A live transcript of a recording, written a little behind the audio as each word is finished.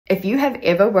If you have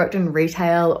ever worked in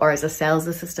retail or as a sales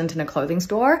assistant in a clothing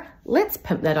store, let's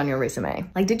pimp that on your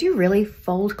resume. Like, did you really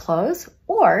fold clothes?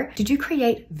 Or did you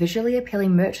create visually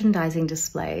appealing merchandising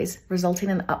displays resulting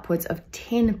in upwards of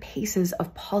 10 pieces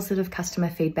of positive customer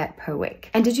feedback per week?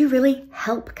 And did you really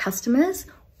help customers?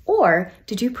 Or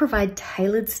did you provide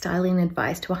tailored styling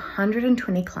advice to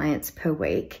 120 clients per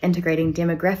week, integrating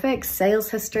demographics, sales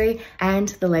history, and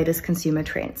the latest consumer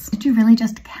trends? Did you really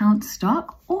just count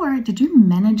stock? Or did you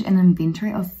manage an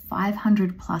inventory of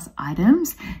 500 plus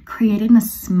items, creating a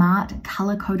smart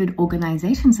color-coded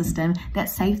organization system that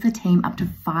saved the team up to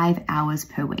 5 hours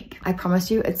per week? I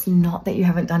promise you, it's not that you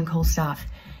haven't done cool stuff.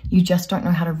 You just don't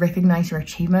know how to recognize your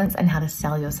achievements and how to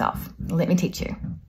sell yourself. Let me teach you.